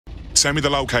Send me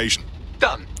the location.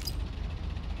 Done.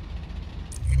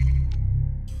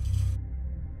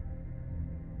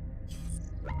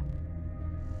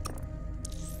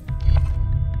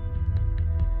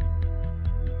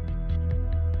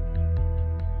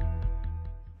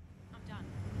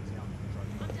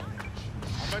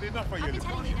 I've had enough of your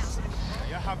lieutenants.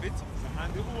 You have it, so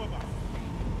hand it over.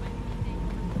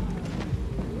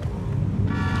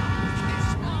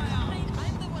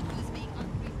 I'm the one who's being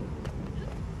ungrateful.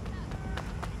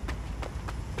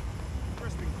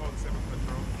 Preston code 7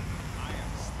 Patrol. I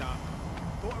am stuck.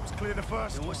 Thought it was clear the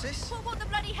first time. What's this? Well, what the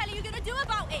bloody hell are you gonna do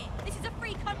about it? This is a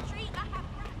free country. I have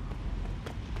rights.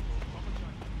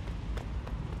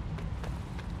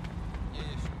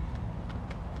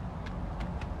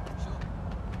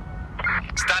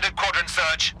 Standard quadrant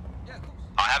search.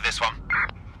 I have this one.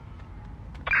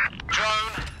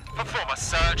 Drone, perform a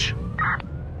search.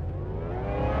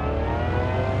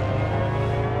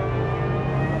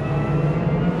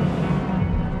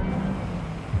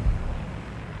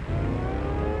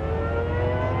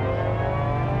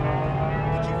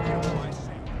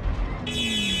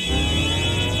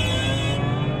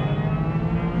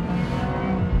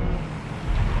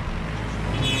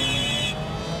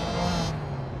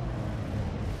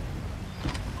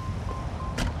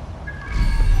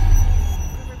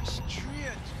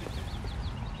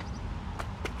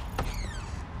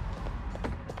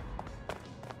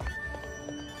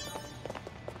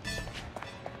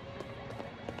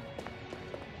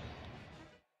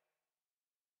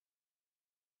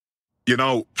 You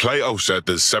know, Plato said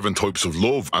there's 7 types of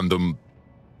love, and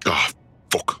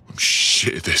fuck, I'm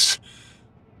shit at this.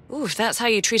 Ooh, if that's how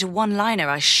you treat a one-liner,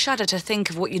 I shudder to think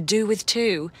of what you do with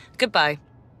 2. Goodbye.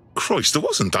 Christ, it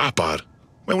wasn't that bad.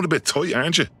 Went a bit tight,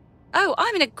 aren't you? Oh,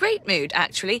 I'm in a great mood,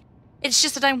 actually. It's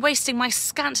just that I'm wasting my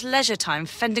scant leisure time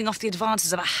fending off the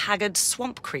advances of a haggard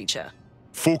swamp creature.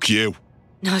 Fuck you.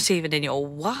 Not even in your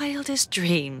wildest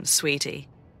dreams, sweetie.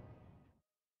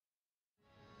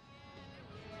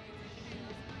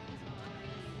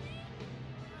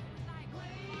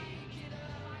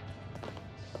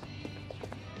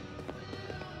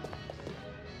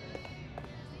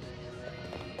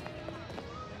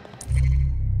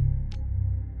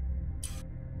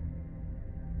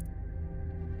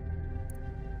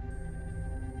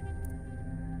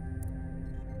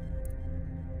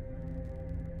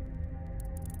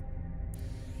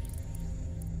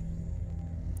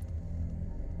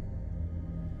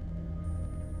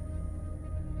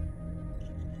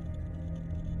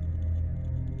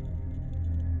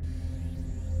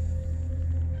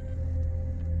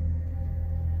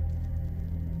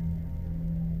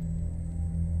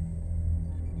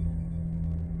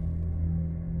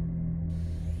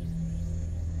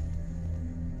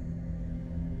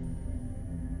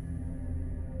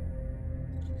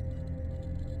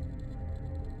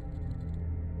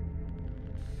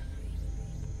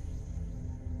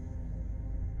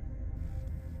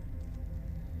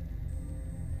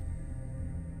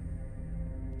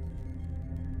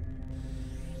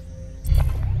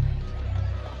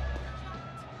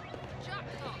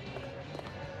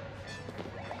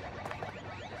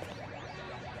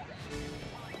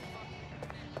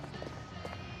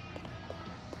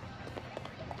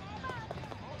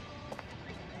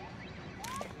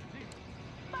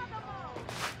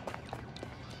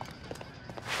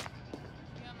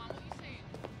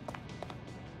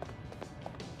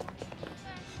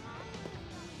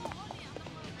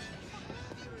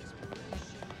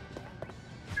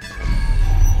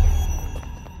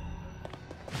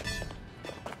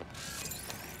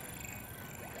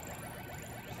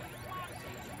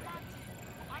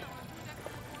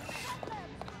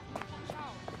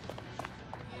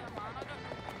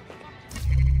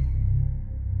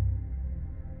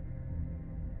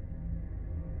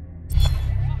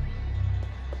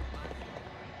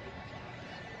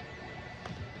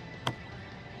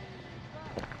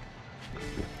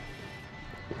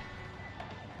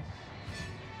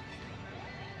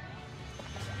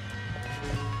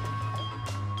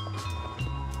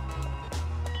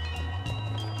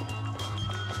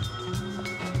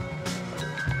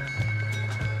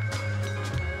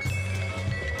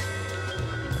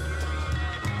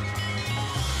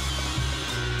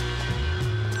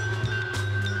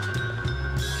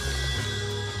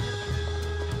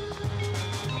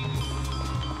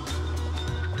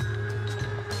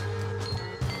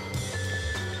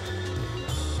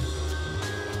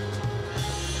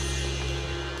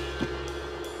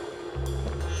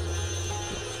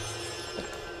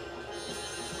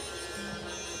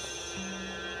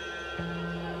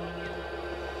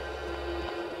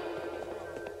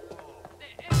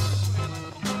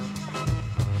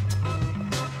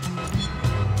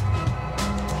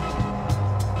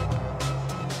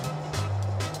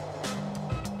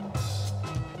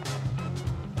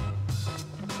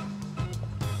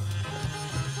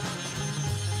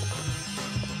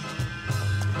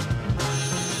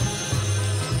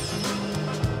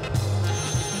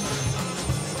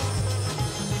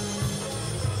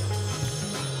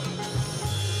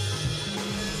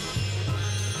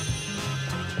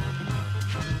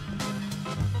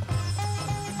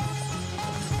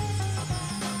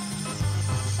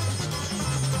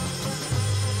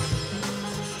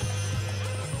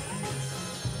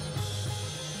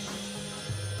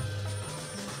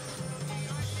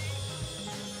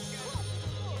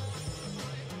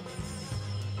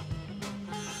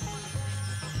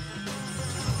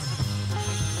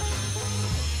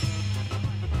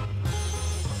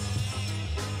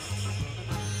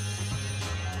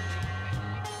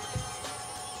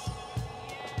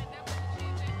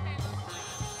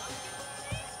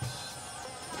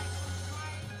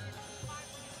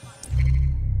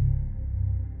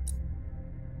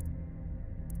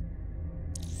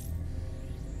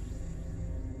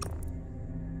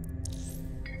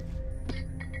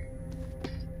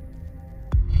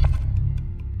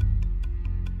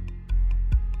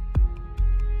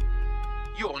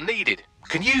 needed.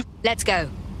 Can you... Let's go.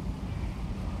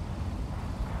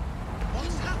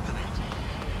 What's happening?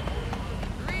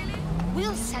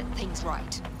 We'll set things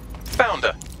right. Found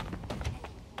her.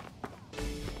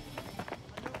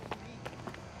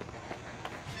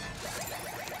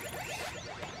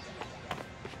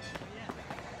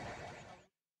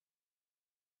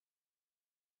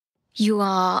 You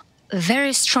are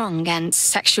very strong and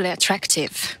sexually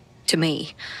attractive to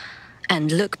me,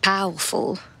 and look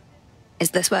powerful.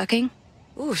 Is this working?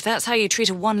 Ooh, if that's how you treat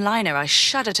a one-liner, I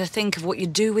shudder to think of what you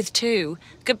do with two.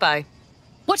 Goodbye.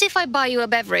 What if I buy you a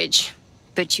beverage?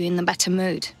 Put you in a better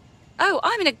mood. Oh,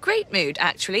 I'm in a great mood,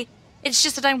 actually. It's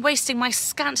just that I'm wasting my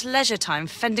scant leisure time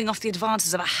fending off the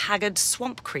advances of a haggard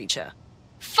swamp creature.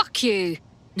 Fuck you!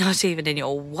 Not even in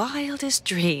your wildest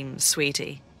dreams,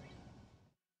 sweetie.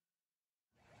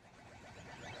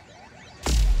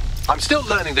 I'm still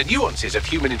learning the nuances of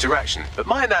human interaction, but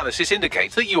my analysis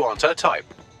indicates that you aren't her type.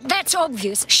 That's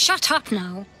obvious. Shut up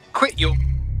now. Quit your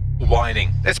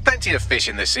whining. There's plenty of fish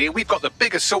in the sea. We've got the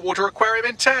biggest saltwater aquarium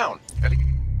in town.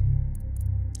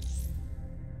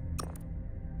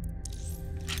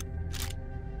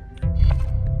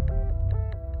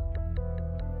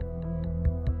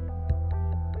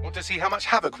 Want to see how much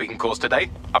havoc we can cause today?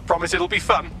 I promise it'll be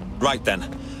fun. Right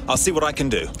then. I'll see what I can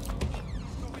do.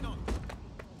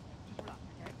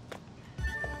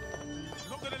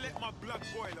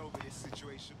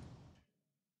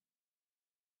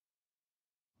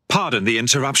 Pardon the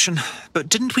interruption, but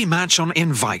didn't we match on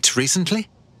Invite recently?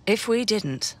 If we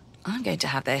didn't, I'm going to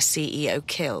have their CEO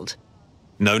killed.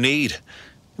 No need. It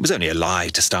was only a lie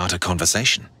to start a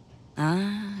conversation.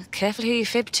 Careful who you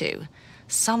fib to.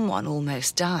 Someone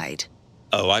almost died.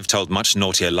 Oh, I've told much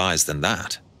naughtier lies than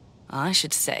that. I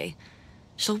should say.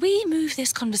 Shall we move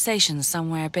this conversation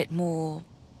somewhere a bit more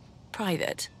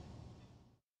private?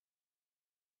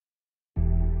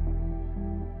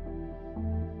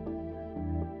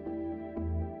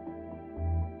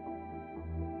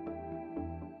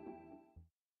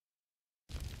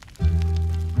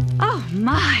 Oh,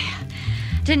 my.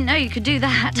 Didn't know you could do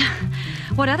that.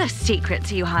 What other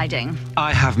secrets are you hiding?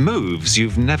 I have moves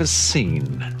you've never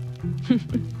seen.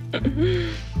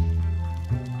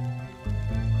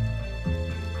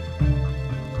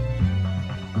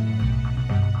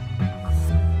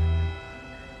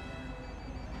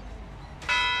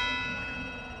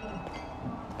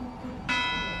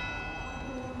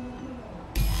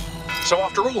 So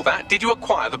after all that, did you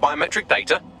acquire the biometric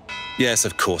data? Yes,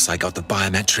 of course I got the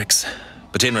biometrics.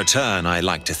 But in return, I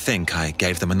like to think I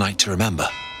gave them a night to remember.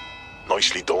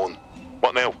 Nicely done.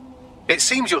 What now? It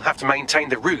seems you'll have to maintain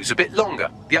the ruse a bit longer.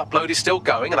 The upload is still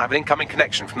going and I have an incoming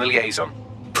connection from the liaison.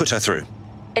 Put her through.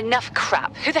 Enough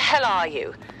crap. Who the hell are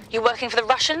you? You working for the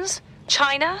Russians?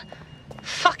 China?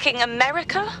 Fucking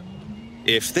America?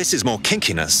 If this is more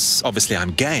kinkiness, obviously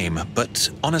I'm game, but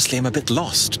honestly I'm a bit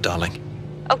lost, darling.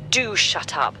 Oh, do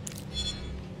shut up.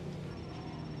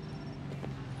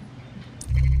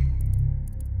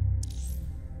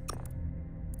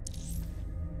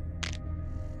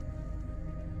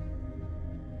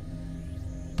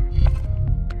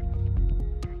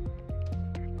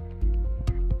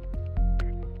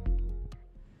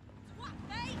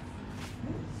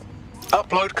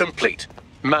 Upload complete.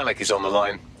 Malik is on the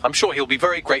line. I'm sure he'll be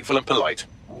very grateful and polite.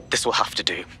 This will have to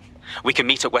do. We can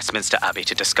meet at Westminster Abbey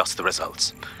to discuss the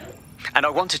results. And I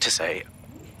wanted to say,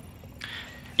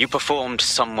 you performed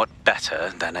somewhat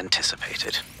better than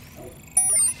anticipated.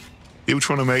 You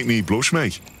trying to make me blush,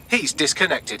 mate? He's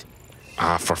disconnected.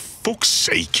 Ah, for fuck's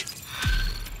sake.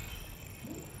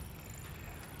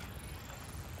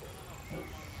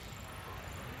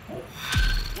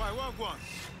 Wagwan.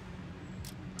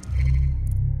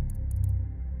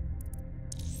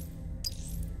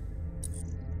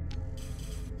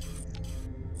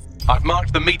 I've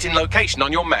marked the meeting location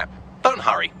on your map. Don't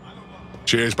hurry.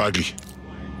 Cheers, Bagley.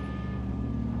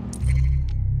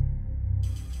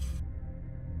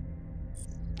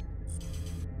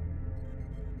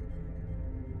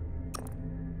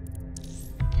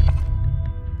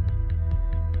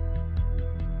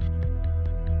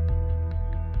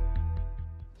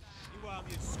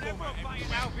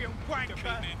 Albion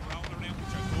wanker.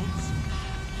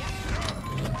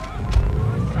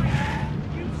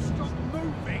 You stop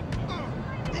moving.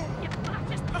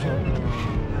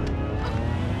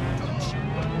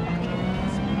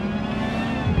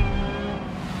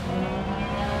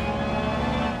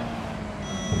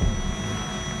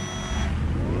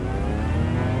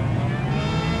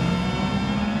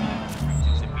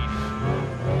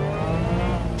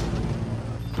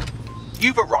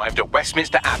 You've arrived at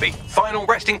Westminster Abbey, final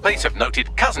resting place of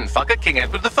noted cousin fucker King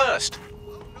Edward I.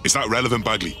 Is that relevant,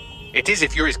 Bagley? It is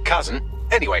if you're his cousin.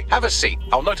 Anyway, have a seat.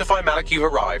 I'll notify Malik you've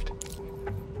arrived.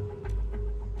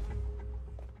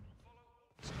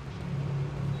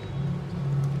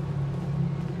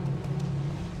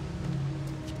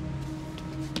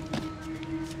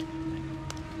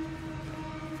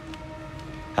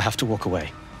 I have to walk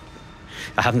away.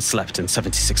 I haven't slept in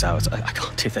 76 hours. I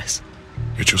can't do this.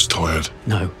 You're just tired.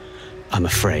 No, I'm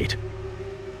afraid.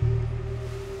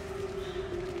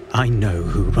 I know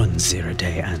who runs Zero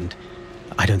Day, and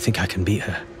I don't think I can beat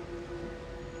her.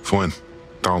 Fine.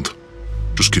 Don't.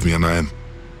 Just give me a name.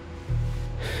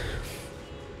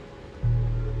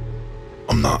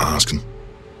 I'm not asking.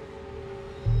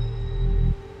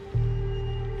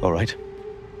 All right.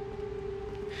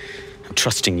 I'm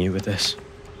trusting you with this.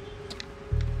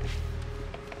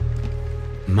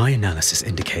 My analysis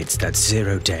indicates that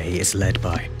Zero Day is led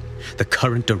by the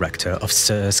current director of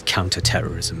SIR's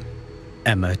counter-terrorism,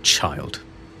 Emma Child.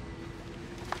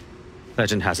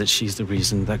 Legend has it she's the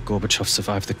reason that Gorbachev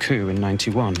survived the coup in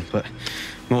 '91, but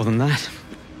more than that,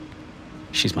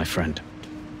 she's my friend.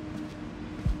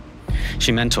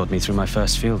 She mentored me through my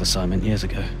first field assignment years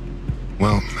ago.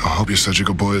 Well, I hope you said your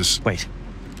goodbyes.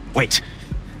 Wait.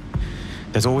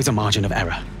 There's always a margin of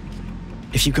error.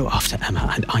 If you go after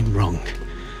Emma and I'm wrong,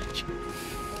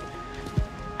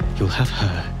 you'll have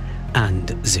her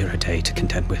and Zero Day to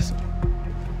contend with.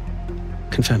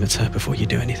 Confirm it's her before you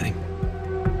do anything.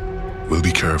 We'll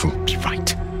be careful. Be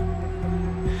right.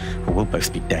 Or we'll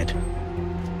both be dead.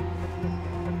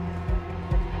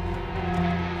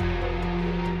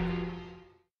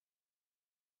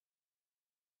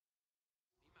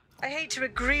 I hate to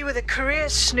agree with a career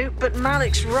snoop, but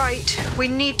Malik's right. We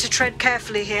need to tread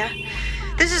carefully here.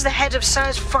 This is the head of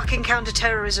SIR's fucking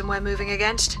counter-terrorism we're moving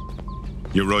against.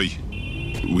 You're right.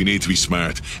 We need to be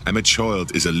smart. Emma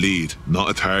Child is a lead, not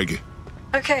a target.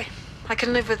 Okay, I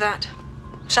can live with that.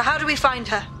 So how do we find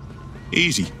her?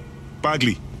 Easy.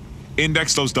 Bagley,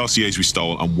 index those dossiers we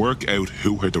stole and work out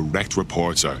who her direct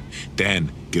reports are.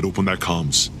 Then get up on their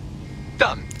comms.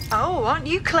 Done. Oh, aren't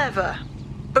you clever?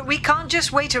 But we can't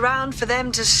just wait around for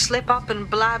them to slip up and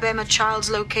blab Emma Child's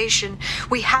location.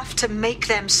 We have to make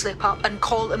them slip up and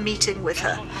call a meeting with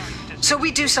her. So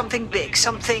we do something big,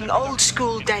 something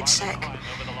old-school DedSec.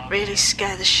 Really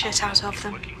scare the shit out of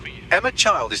them. Emma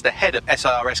Child is the head of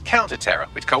SIRS Counter-Terror,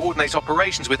 which coordinates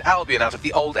operations with Albion out of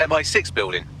the old MI6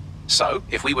 building. So,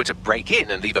 if we were to break in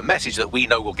and leave a message that we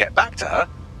know will get back to her...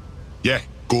 Yeah,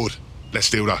 good. Let's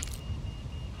do that.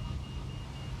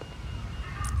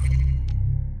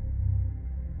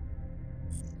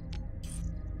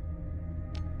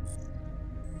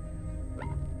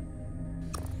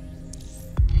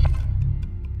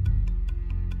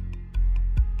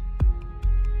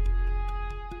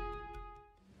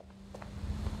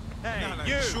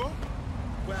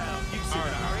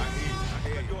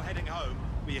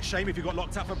 Be a shame if you got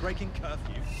locked up for breaking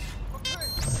curfew.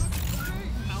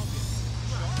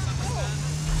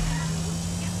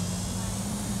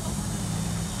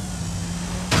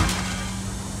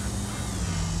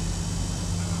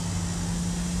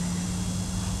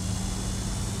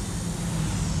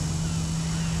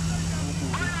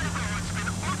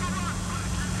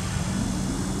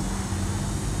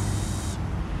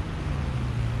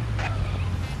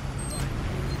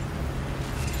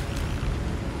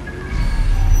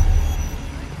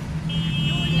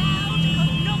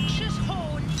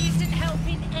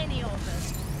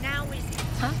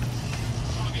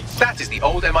 That is the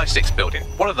old MI6 building,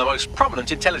 one of the most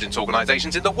prominent intelligence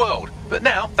organizations in the world. But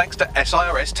now, thanks to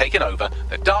SIRS taking over,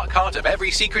 the dark heart of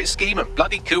every secret scheme and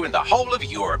bloody coup in the whole of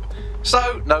Europe.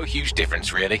 So, no huge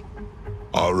difference, really.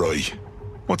 All right.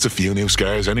 What's a few new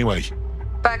scares, anyway?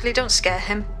 Bagley, don't scare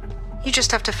him. You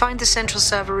just have to find the central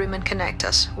server room and connect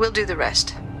us. We'll do the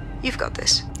rest. You've got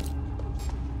this.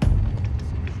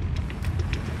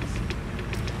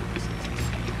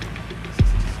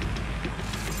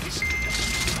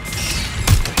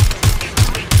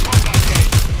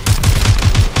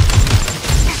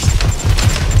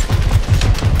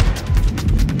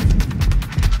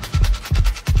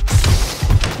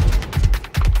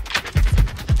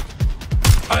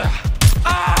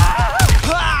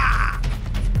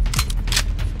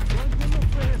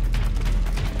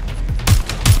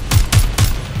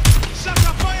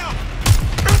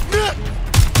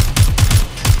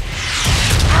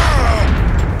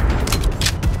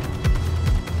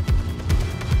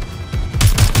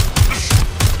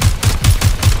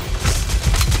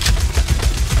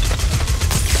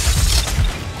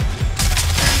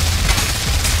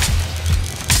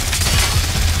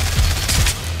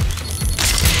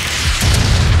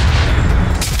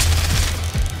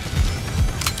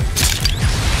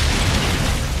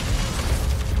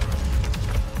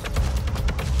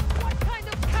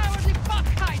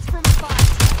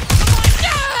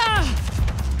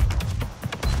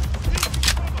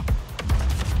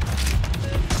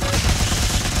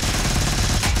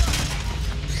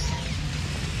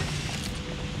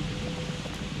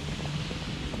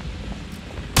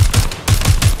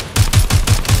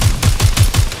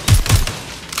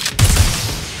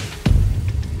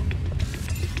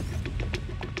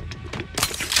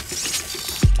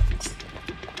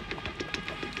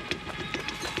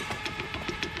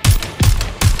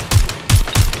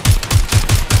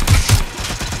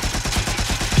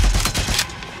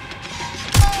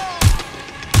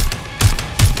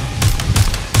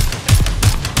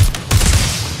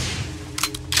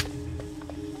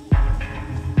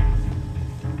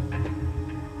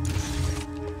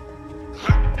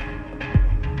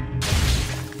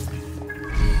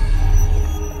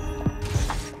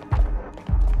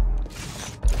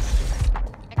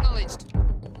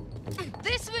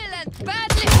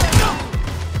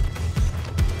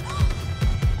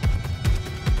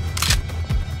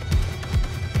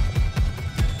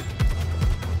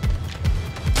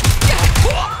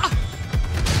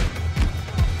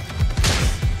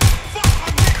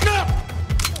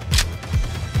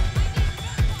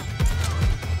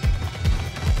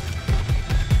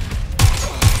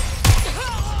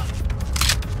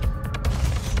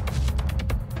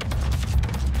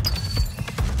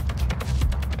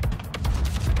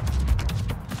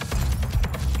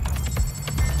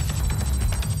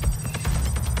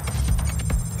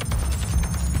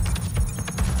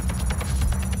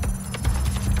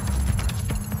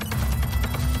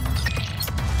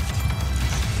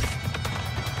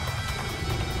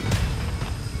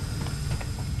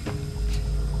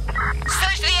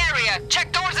 area.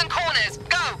 Check doors and corners.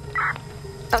 Go!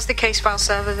 That's the case file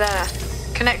server there.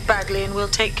 Connect Bagley and we'll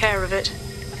take care of it.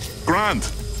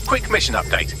 Grand. Quick mission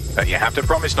update, but you have to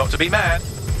promise not to be mad.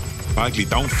 Bagley,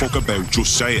 don't fuck about,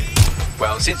 just say it.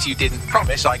 Well, since you didn't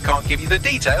promise, I can't give you the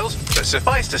details, but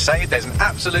suffice to say there's an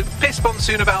absolute piss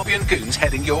monsoon of Albion goons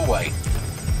heading your way.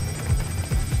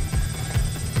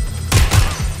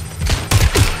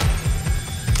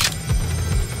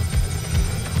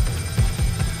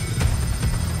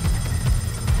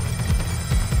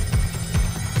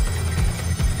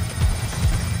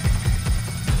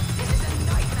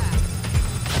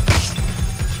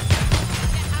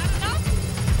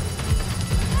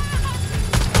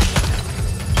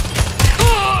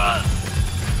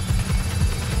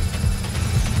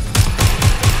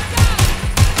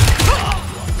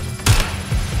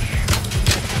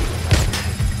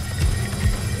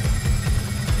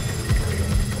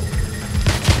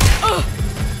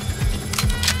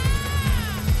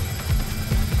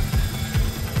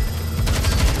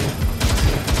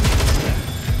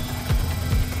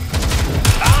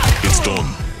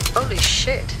 Holy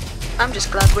shit. I'm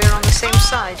just glad we're on the same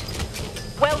side.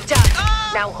 Well done.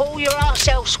 Now haul your arse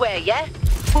elsewhere, yeah?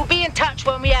 We'll be in touch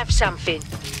when we have something.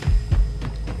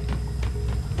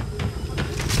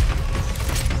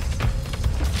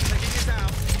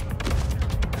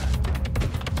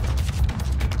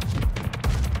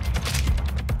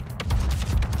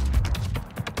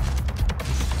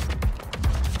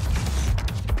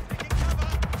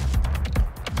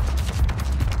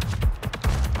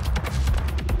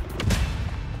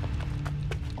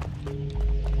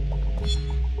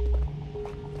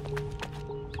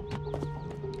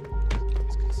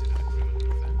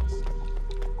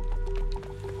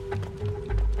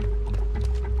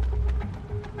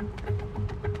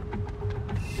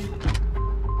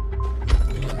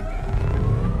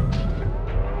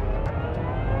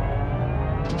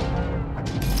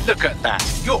 Look at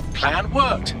that. Your plan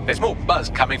worked. There's more buzz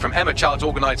coming from Emma Child's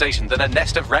organisation than a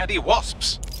nest of randy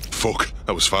wasps. Fuck,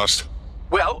 that was fast.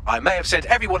 Well, I may have sent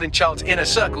everyone in Child's inner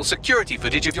circle security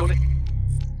footage of your...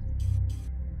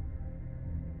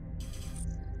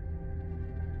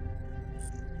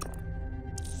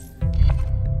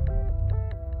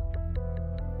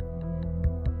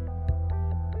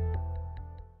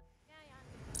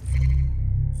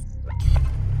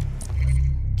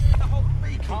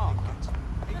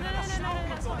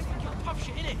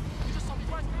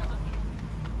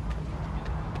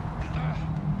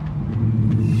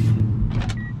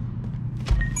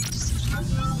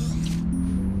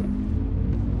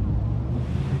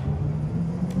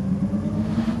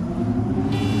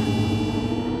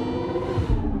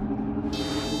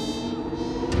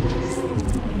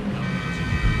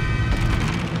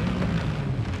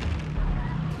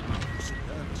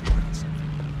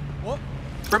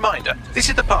 Reminder, this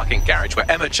is the parking garage where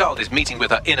Emma Child is meeting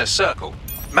with her inner circle.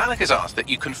 Malik has asked that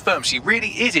you confirm she really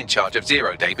is in charge of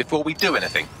Zero Day before we do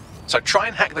anything. So try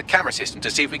and hack the camera system to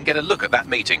see if we can get a look at that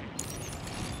meeting.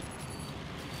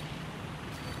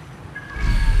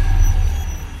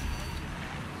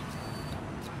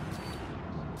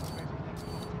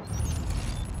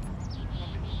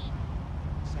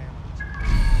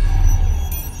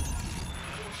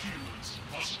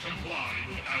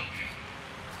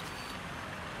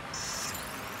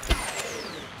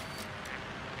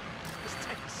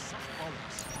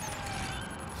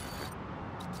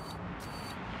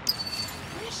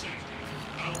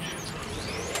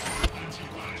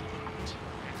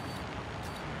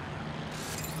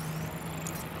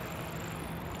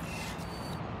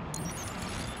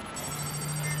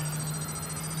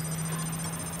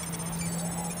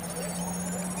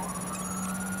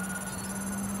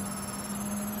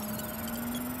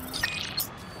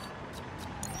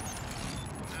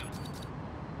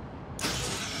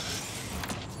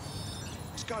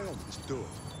 What's going on with this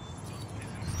door?